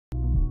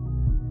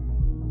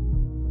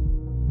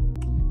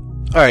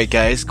Alright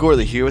guys,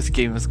 Gourley here with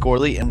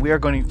GamingwithGourley, and we are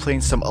going to be playing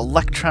some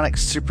Electronic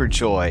Super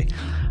Joy.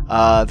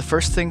 The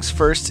first things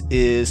first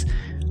is,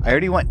 I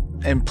already went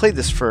and played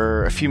this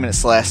for a few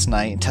minutes last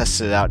night and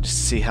tested it out just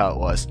to see how it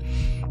was.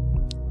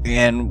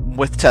 And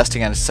with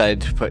testing I decided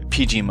to put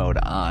PG mode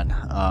on.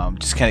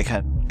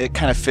 It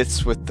kind of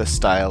fits with the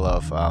style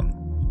of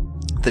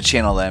the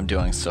channel that I'm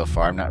doing so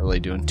far. I'm not really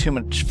doing too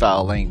much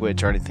foul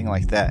language or anything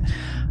like that.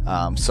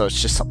 So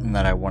it's just something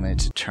that I wanted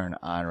to turn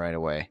on right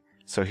away.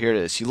 So here it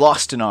is. You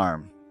lost an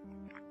arm.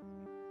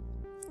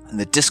 In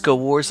the Disco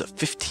Wars of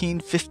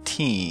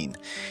 1515,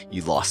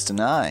 you lost an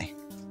eye.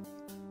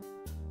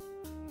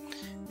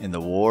 In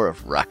the War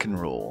of Rock and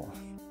Roll,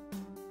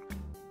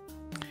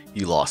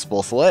 you lost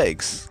both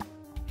legs,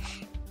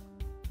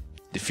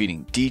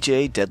 defeating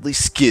DJ Deadly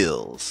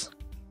Skills.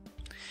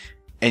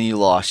 And you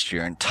lost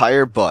your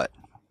entire butt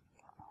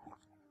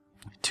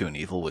to an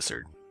evil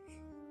wizard.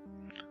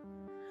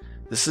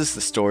 This is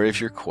the story of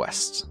your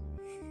quest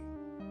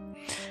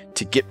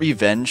to get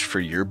revenge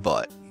for your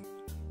butt.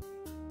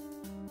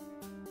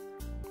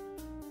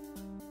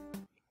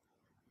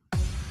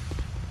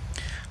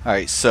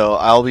 Alright, so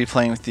I'll be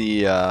playing with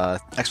the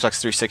Xbox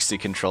 360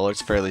 controller.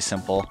 It's fairly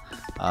simple,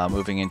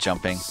 moving and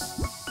jumping.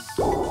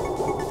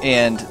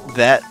 And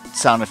that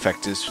sound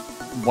effect is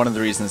one of the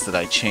reasons that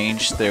I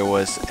changed. There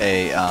was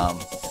a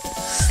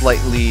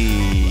slightly,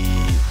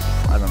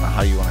 I don't know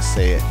how you want to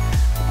say it,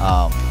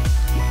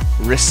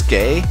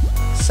 risque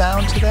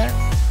sound to that.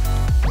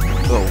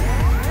 Oh.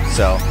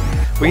 So,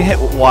 we can hit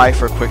Y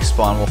for a quick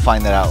spawn. We'll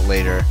find that out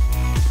later.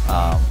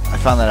 I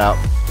found that out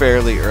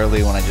fairly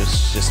early when I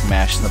just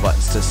mashed the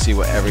buttons to see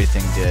what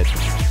everything did.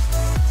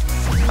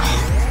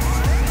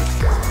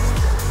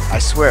 I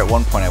swear at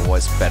one point I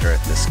was better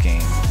at this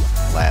game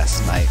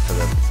last night for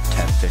the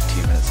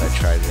 10-15 minutes I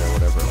tried it or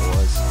whatever it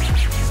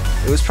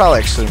was. It was probably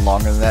actually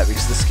longer than that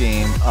because this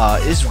game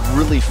is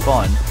really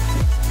fun.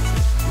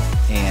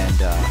 And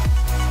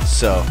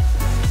so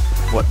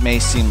what may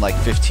seem like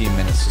 15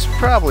 minutes is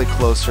probably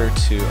closer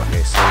to,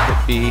 okay, so we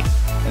hit B,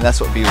 and that's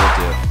what B will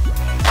do.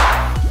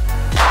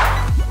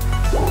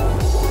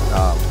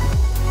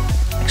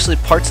 Actually,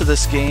 parts of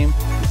this game,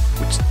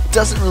 which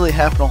doesn't really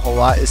happen a whole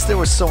lot, is there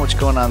was so much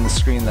going on the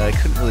screen that I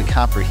couldn't really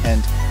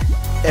comprehend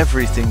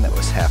everything that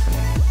was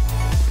happening.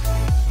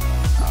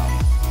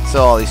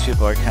 So all these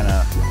people are kind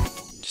of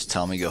just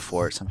telling me go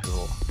for it. Some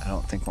people I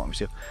don't think want me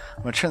to.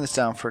 I'm going to turn this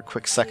down for a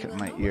quick second in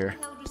my ear.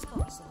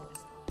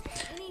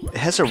 It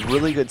has a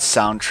really good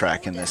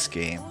soundtrack in this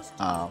game,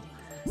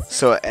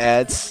 so it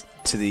adds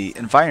to the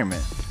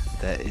environment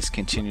that is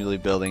continually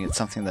building. It's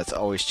something that's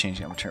always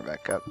changing. I'm going to turn it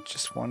back up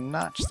just one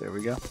notch. There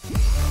we go.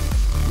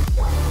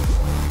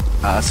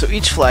 So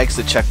each flag's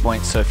a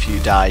checkpoint, so if you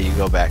die you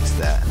go back to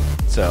that.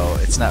 So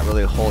it's not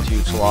really a whole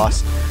huge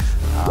loss.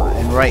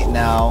 And right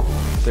now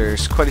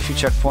there's quite a few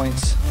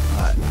checkpoints.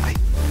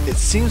 It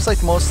seems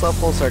like most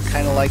levels are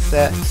kind of like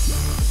that.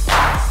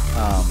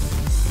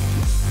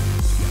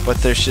 But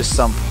there's just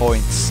some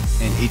points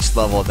in each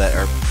level that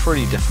are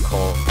pretty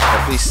difficult,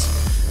 at least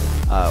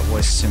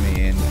was to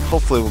me, and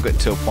hopefully we'll get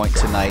to a point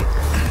tonight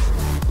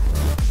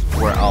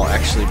where I'll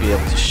actually be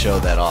able to show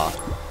that off.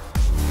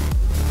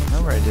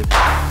 Remember I did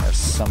have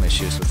some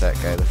issues with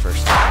that guy the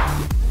first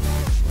time,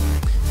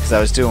 because I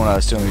was doing what I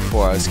was doing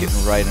before. I was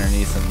getting right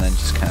underneath and then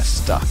just kind of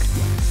stuck.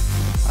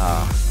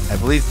 I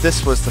believe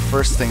this was the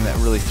first thing that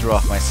really threw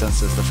off my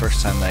senses the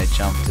first time that I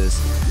jumped.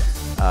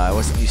 I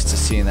wasn't used to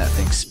seeing that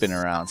thing spin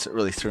around, so it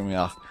really threw me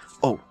off.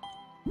 Oh!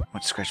 I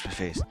want to scratch my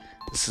face.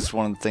 This is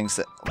one of the things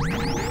that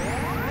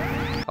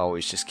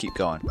always just keep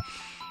going.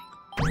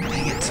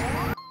 Dang it!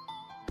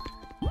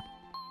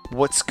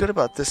 What's good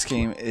about this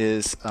game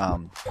is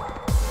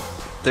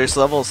there's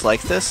levels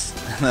like this,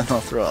 and then they'll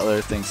throw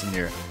other things in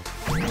your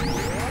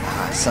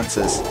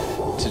senses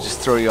to just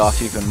throw you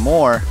off even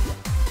more.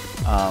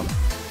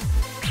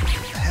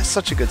 It has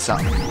such a good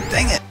sound.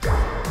 Dang it!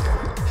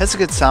 It has a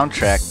good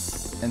soundtrack.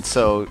 And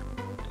so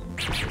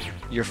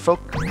you're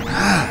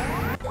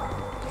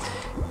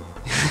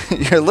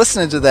you're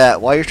listening to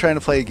that while you're trying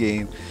to play a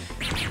game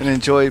and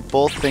enjoy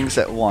both things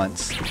at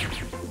once.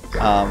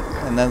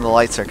 And then the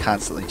lights are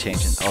constantly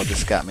changing. Oh,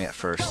 this got me at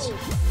first.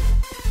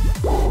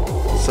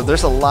 So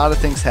there's a lot of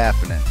things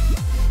happening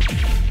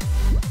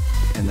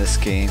in this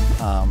game.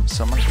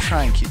 So I'm going to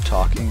try and keep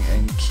talking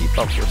and keep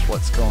up with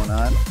what's going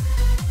on.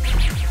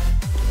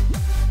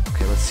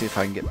 Okay, let's see if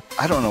I can get...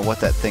 I don't know what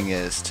that thing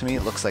is. To me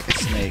it looks like a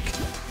snake.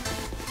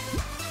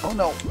 Oh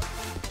no!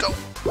 Go!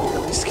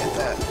 At least get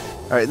that.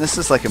 Alright, this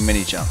is like a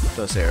mini jump,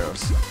 those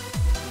arrows.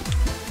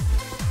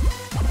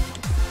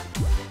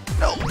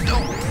 No, no!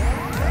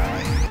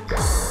 Die.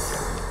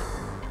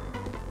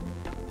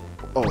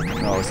 Oh,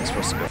 no, I wasn't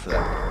supposed to go for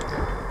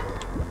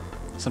that.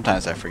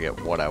 Sometimes I forget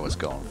what I was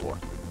going for.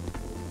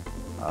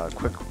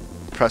 Quick...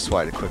 Press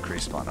Y to quick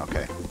respawn,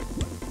 okay.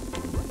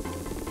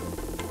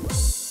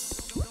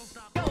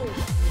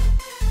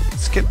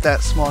 Skip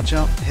that small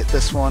jump, hit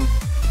this one,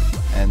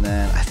 and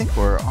then I think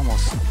we're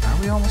almost...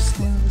 Are we almost at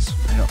the end of this?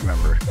 I don't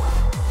remember.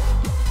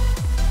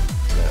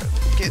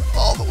 Get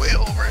all the way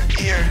over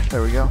here.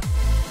 There we go.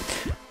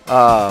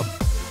 Dang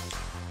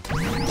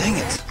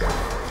it.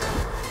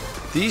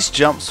 These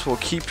jumps will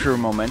keep your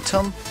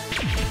momentum.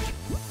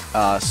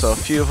 So a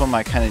few of them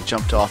I kind of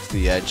jumped off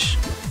the edge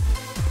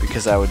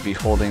because I would be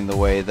holding the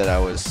way that I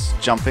was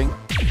jumping.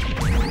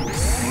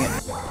 Dang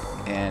it.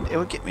 And it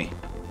would get me.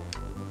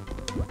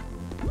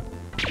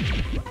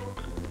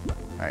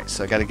 Alright,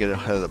 so I gotta get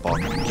ahead of the ball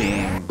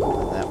game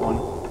on that one.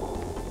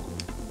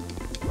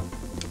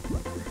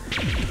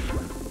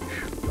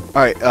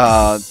 Alright,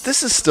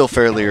 this is still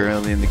fairly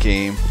early in the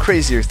game.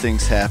 Crazier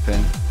things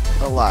happen.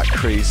 A lot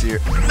crazier.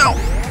 No!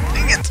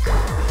 Dang it!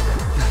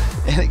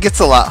 And it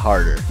gets a lot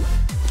harder.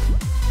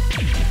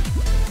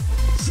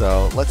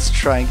 So, let's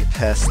try and get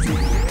past the...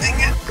 Dang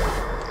it!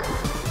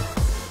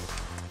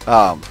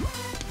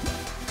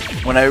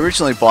 When I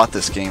originally bought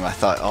this game, I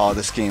thought, oh,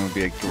 this game would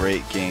be a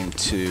great game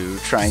to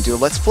try and do a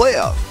Let's Play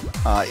of.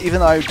 Even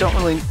though I didn't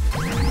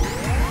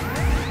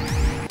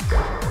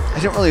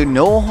really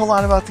know a whole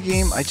lot about the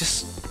game,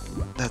 that's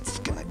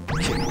gonna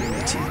kick me in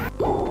the teeth.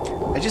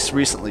 I just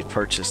recently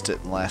purchased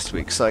it last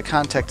week, so I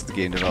contacted the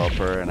game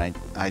developer and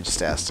I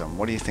just asked him,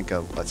 what do you think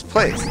of Let's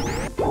Plays?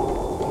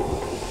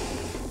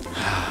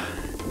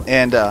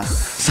 And,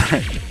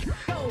 sorry.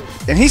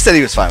 And he said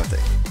he was fine with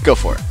it. Go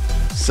for it.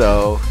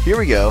 So, here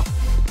we go.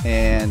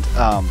 And,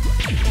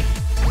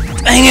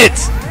 dang it!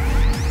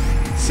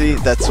 See,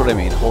 that's what I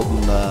mean.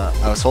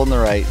 I was holding the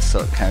right,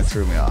 so it kind of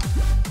threw me off.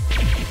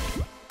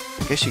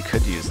 I guess you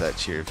could use that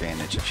to your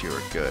advantage if you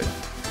were good.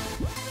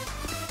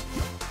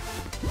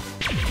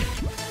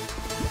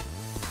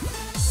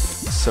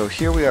 So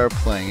here we are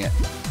playing it,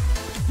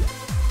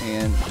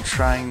 and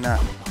trying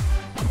not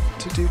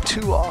to do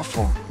too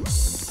awful.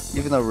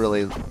 Even though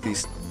really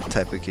these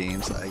type of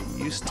games I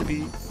used to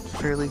be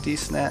fairly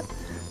decent at,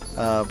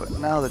 but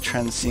now the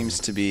trend seems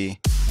to be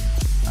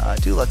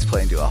do Let's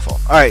Play and do awful.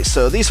 Alright,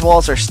 so these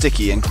walls are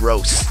sticky and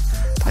gross.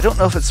 I don't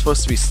know if it's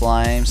supposed to be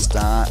slime,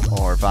 snot,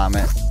 or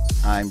vomit.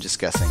 I'm just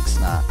guessing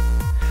snot.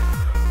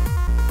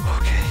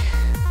 Okay.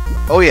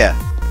 Oh yeah,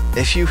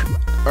 if you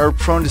are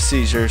prone to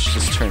seizures,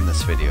 just turn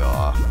this video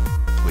off,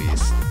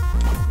 please.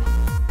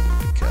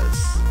 Because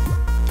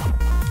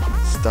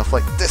stuff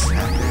like this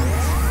happens.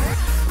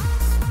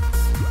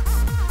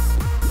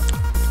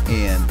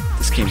 And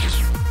this game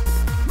just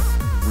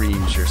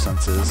reams your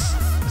senses,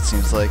 it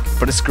seems like.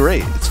 But it's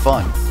great, it's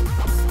fun.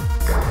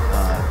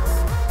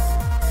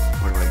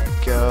 Where do I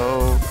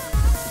go?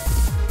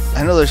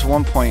 I know there's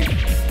one point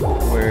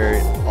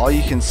where all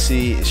you can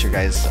see is your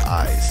guys'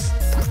 eyes.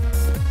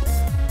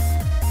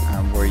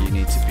 Where you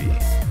need to be.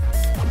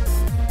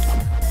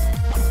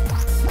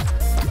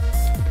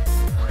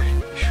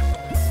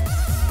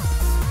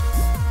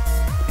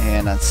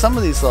 And on some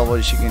of these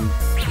levels you can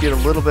get a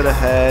little bit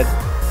ahead,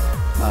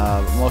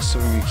 but most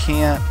of them you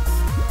can't.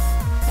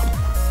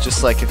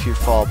 Just like if you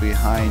fall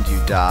behind, you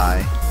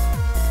die.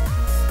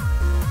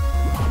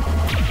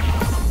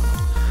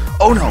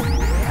 Oh no!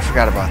 I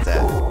forgot about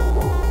that.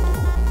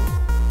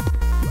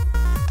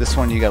 This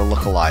one you gotta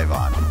look alive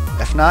on.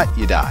 If not,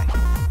 you die.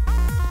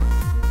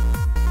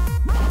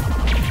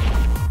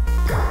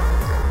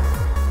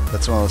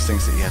 That's one of those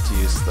things that you have to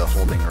use the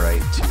holding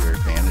right to your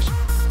advantage.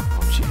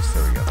 Oh jeez,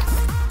 there we go.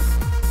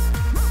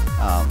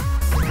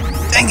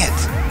 Dang it!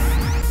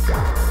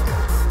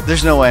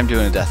 There's no way I'm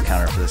doing a death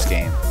counter for this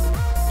game.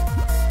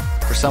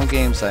 For some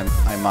games I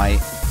might,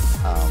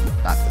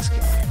 not this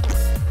game.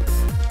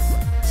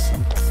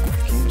 Some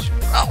games you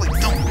probably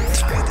don't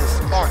try this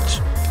much.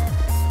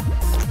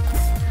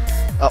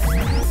 Oh.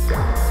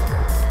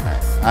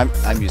 Alright,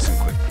 I'm using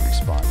quick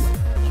respawn.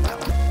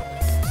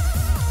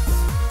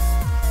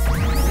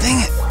 Dang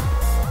it!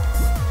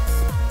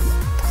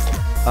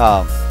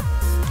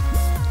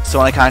 So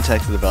when I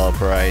contacted the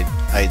developer, I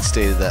had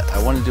stated that I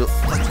wanted to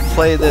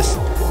play this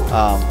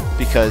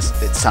because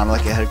it sounded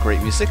like it had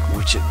great music,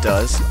 which it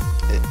does.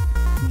 It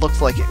looked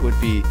like it would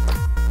be,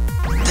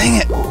 dang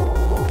it,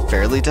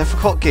 fairly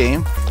difficult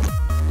game,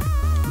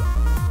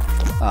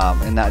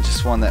 and not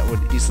just one that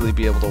would easily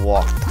be able to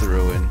walk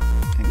through and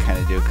kind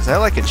of do, because I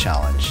like a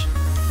challenge.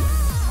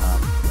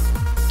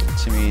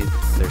 To me,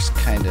 there's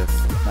kind of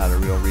not a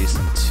real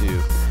reason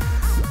to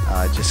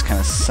just kind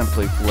of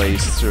simply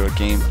blaze through a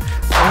game.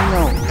 I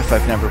don't know if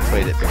I've never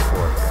played it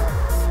before.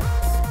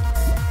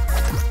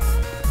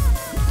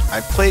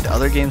 I've played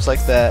other games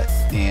like that,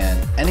 and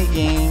any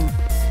game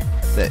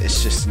that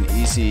is just an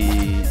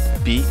easy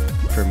beat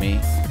for me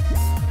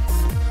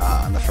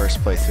on the first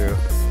playthrough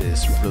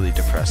is really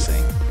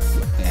depressing,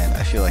 and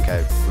I feel like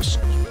I was,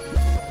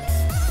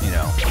 you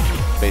know,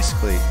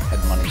 basically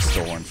had money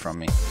stolen from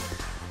me.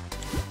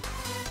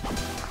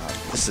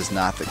 This is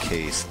not the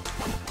case.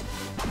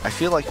 I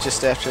feel like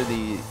just after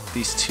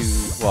these two,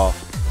 well,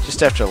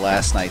 just after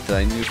last night, that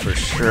I knew for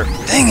sure,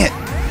 dang it,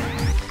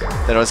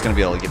 that I was going to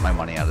be able to get my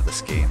money out of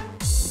this game.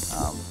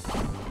 I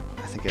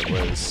think it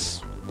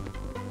was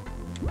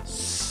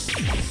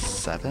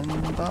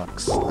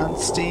 $7 on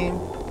Steam.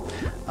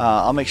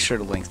 I'll make sure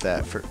to link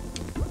that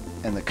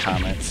in the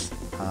comments,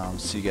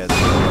 so you guys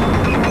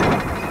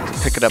can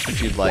pick it up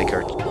if you'd like,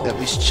 or at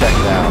least check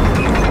it out.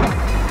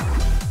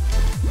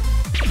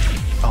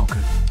 Oh,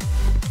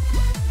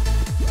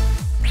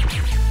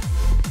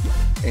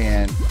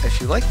 And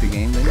if you like the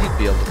game, then you'd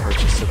be able to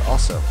purchase it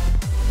also.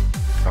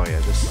 Oh yeah,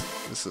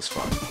 this is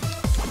fun.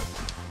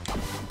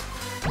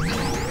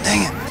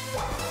 Dang it!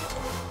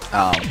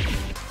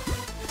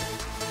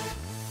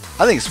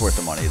 I think it's worth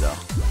the money though.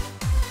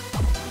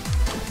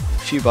 A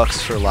few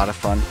bucks for a lot of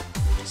fun.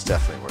 It's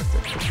definitely worth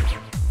it.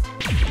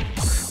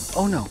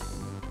 Oh no!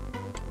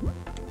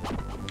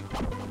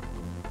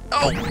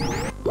 Oh!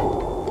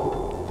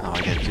 Oh,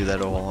 I gotta do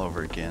that all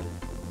over again.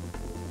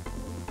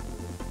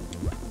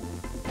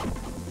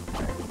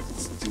 Alright,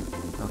 let's do...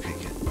 Okay,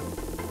 good.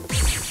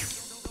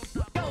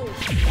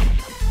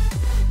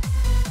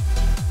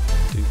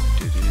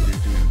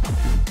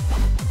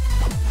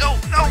 No,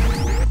 no!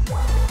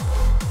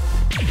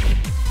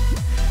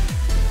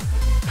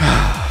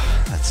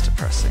 That's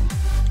depressing.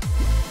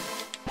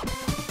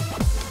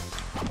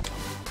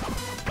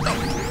 No!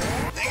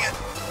 Dang it!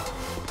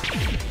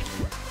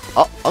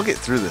 I'll get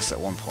through this at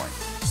one point.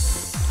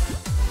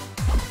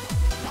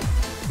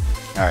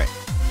 Alright.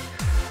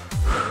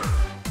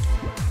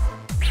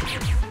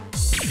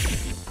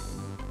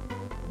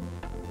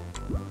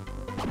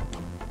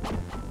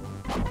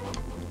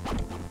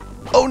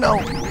 Oh no!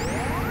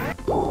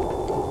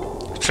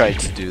 I tried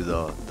to do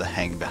the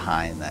hang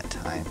behind that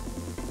time.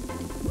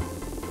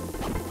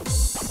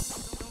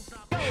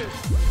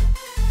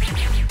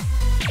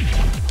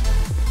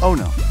 Oh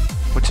no!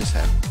 What just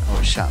happened? Oh,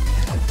 it shot me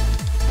ahead.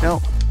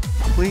 No!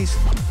 Please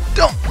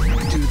don't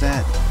do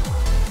that!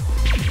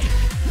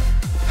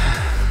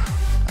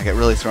 I got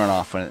really thrown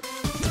off when it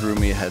threw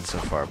me ahead so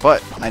far,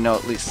 but I know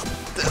at least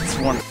that's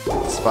one of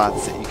the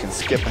spots that you can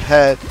skip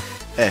ahead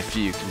if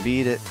you can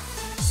beat it.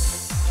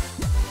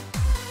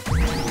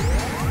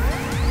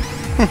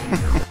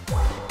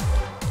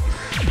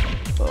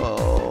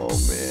 Oh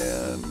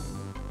man,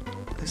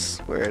 I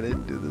swear I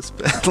didn't do this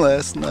bad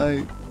last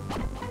night.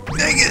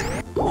 Dang it!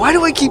 Why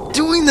do I keep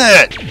doing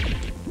that?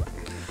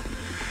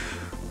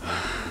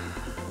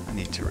 I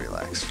need to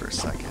relax for a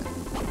second.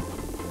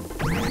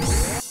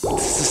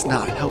 This is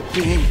not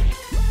helping.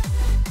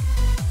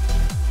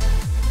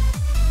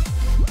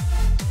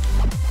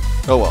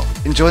 Oh well,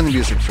 enjoy the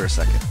music for a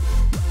second.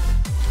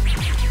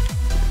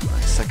 By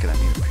a second, I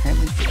mean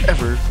apparently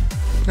forever.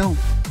 No.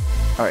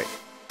 Alright.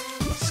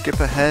 Skip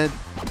ahead.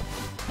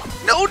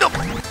 No, no!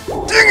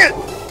 Dang it!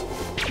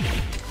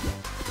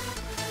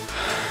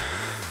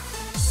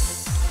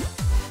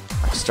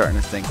 I'm starting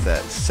to think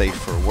that safe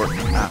for work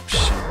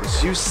option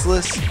was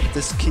useless if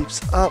this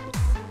keeps up.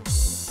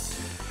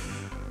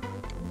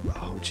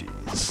 Oh,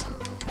 jeez.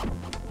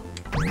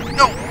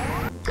 No!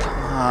 Come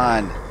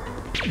on.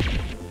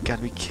 You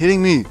gotta be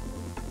kidding me.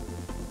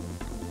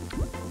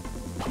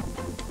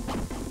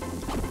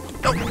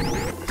 No!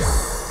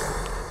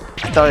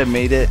 I thought I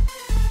made it.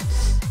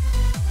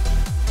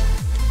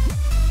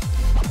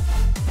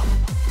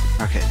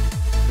 Okay,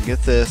 we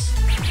get this.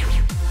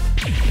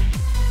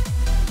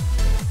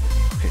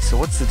 Okay, so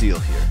what's the deal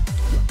here?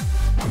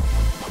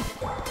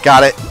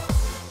 Got it.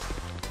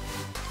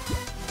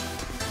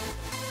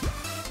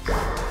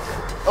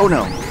 Oh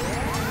no.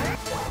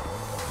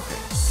 Okay.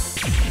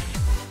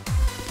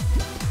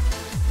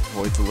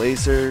 Avoid the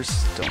lasers.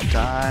 Don't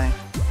die.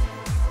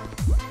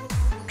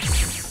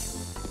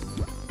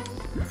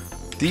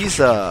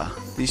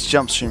 These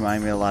jumps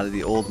remind me a lot of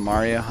the old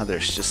Mario, how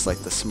there's just like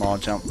the small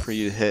jump for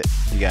you to hit.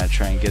 You gotta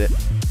try and get it.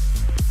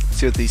 Let's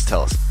see what these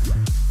tell us.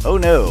 Oh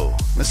no!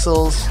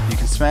 Missiles. You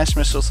can smash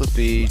missiles with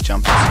B,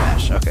 jump and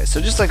smash. Okay,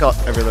 so just like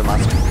every other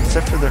monster,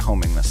 except for their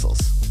homing missiles.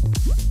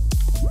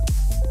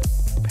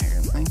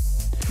 Apparently. Okay.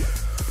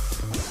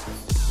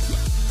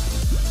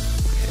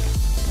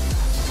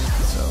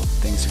 So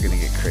things are gonna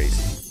get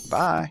crazy.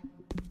 Bye!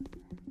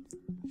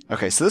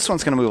 Okay, so this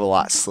one's gonna move a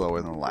lot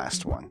slower than the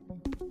last one.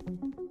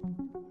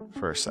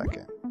 For a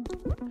second.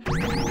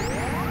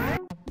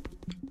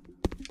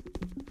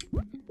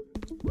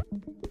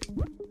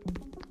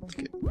 Let's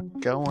get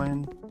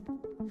going.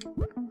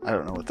 I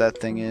don't know what that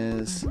thing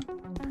is.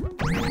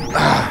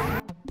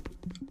 Ah!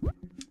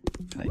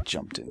 And I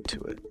jumped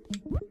into it.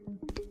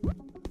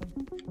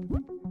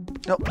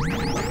 Nope.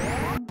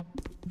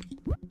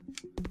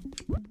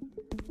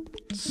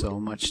 So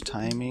much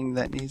timing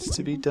that needs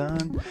to be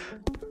done.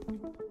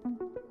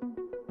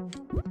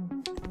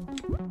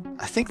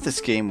 I think this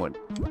game would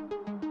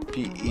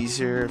be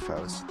easier if I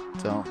was...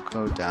 Don't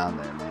go down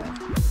there, man.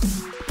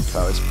 If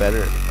I was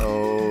better...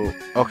 Oh...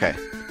 Okay.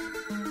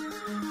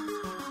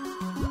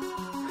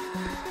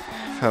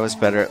 If I was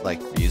better at, like,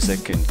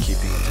 music and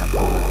keeping a tempo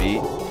on the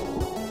beat.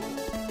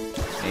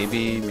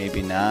 Maybe,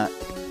 maybe not.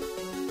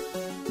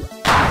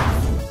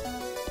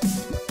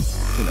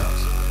 Who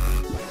knows?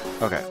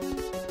 Okay.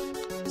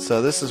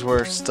 So this is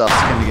where stuff's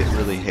gonna get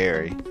really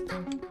hairy.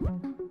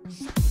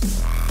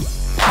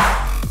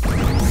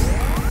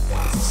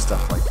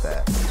 Stuff like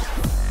that.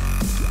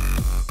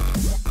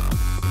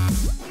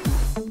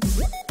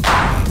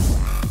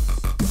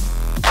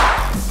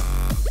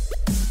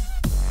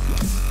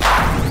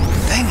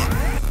 Dang it!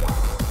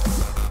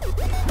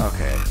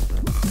 Okay.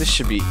 This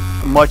should be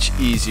much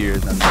easier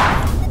than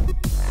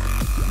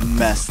the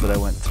mess that I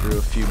went through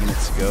a few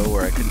minutes ago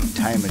where I couldn't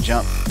time a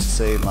jump to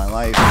save my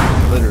life,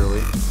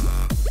 literally.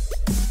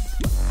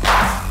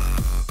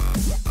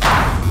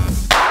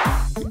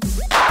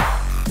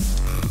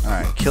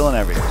 Alright, killing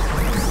everything.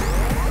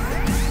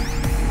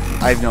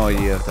 I have no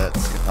idea if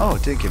that's... Oh,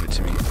 it did give it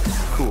to me.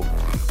 Cool.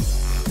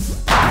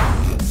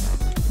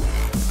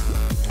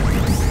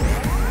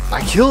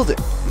 I killed it!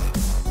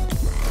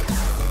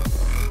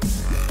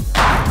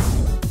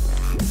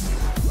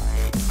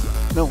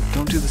 No,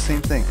 don't do the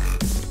same thing.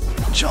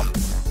 Jump!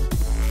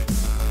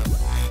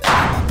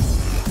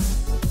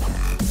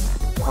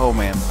 Oh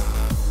man.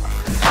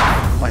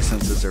 My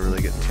senses are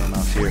really getting thrown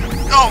off here.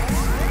 No!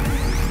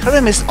 How did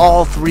I miss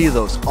all three of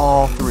those?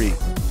 All three.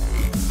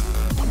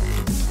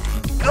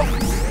 No!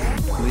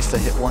 At least I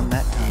hit one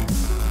that time.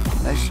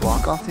 Can I just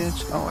walk off the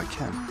edge? Oh, I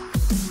can.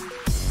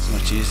 It's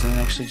much easier than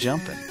actually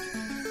jumping.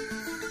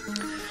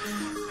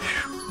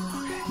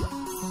 Okay.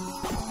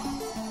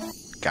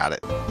 Got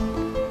it.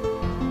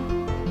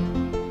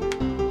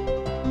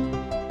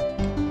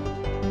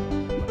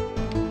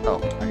 Oh,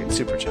 I can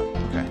super jump.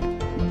 Okay.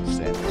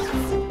 Stand there.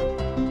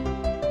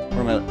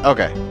 We're gonna,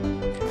 okay.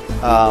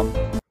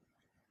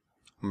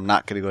 I'm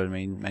not gonna go to the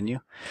main menu.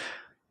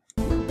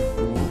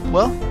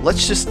 Well,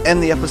 let's just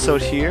end the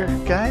episode here,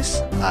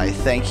 guys. I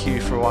thank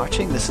you for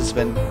watching. This has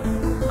been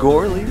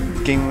Gourley,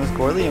 Gaming with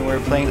Gourley, and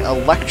we're playing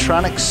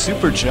Electronic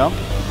Super Jump.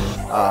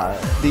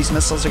 These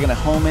missiles are gonna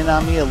home in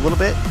on me a little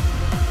bit,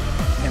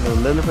 and a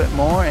little bit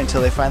more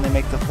until they finally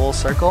make the full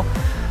circle.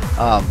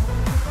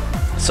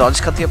 So I'll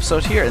just cut the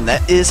episode here, and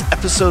that is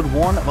episode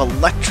 1 of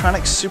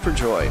Electronic Super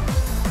Joy.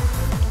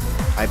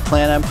 I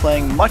plan on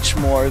playing much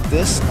more of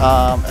this.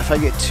 If I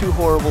get too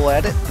horrible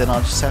at it, then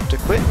I'll just have to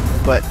quit,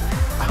 but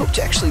I hope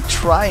to actually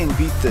try and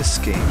beat this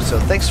game. So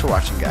thanks for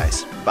watching,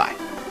 guys.